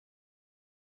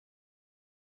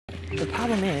The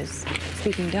problem is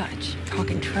speaking Dutch,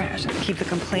 talking trash. Keep the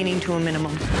complaining to a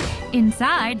minimum.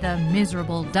 Inside, the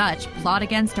miserable Dutch plot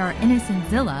against our innocent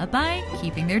Zilla by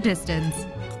keeping their distance.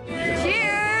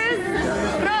 Cheers!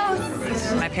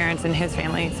 Prost! My parents and his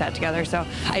family sat together, so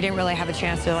I didn't really have a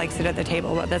chance to sit at the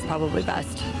table, but that's probably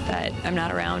best that I'm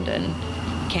not around and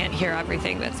can't hear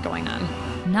everything that's going on.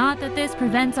 Not that this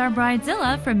prevents our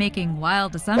Bridezilla from making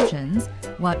wild assumptions.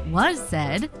 What was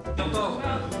said,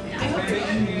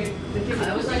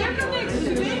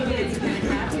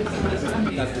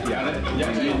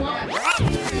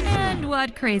 and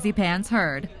what Crazy Pants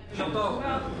heard. I'm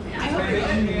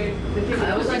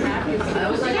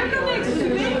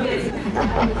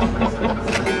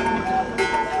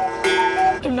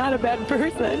not a bad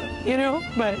person,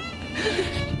 but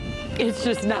it's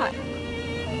just not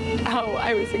how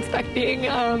I was expecting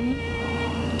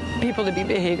people to be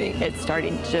behaving. It's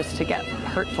starting just to get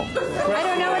hurtful. I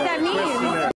don't know what that means.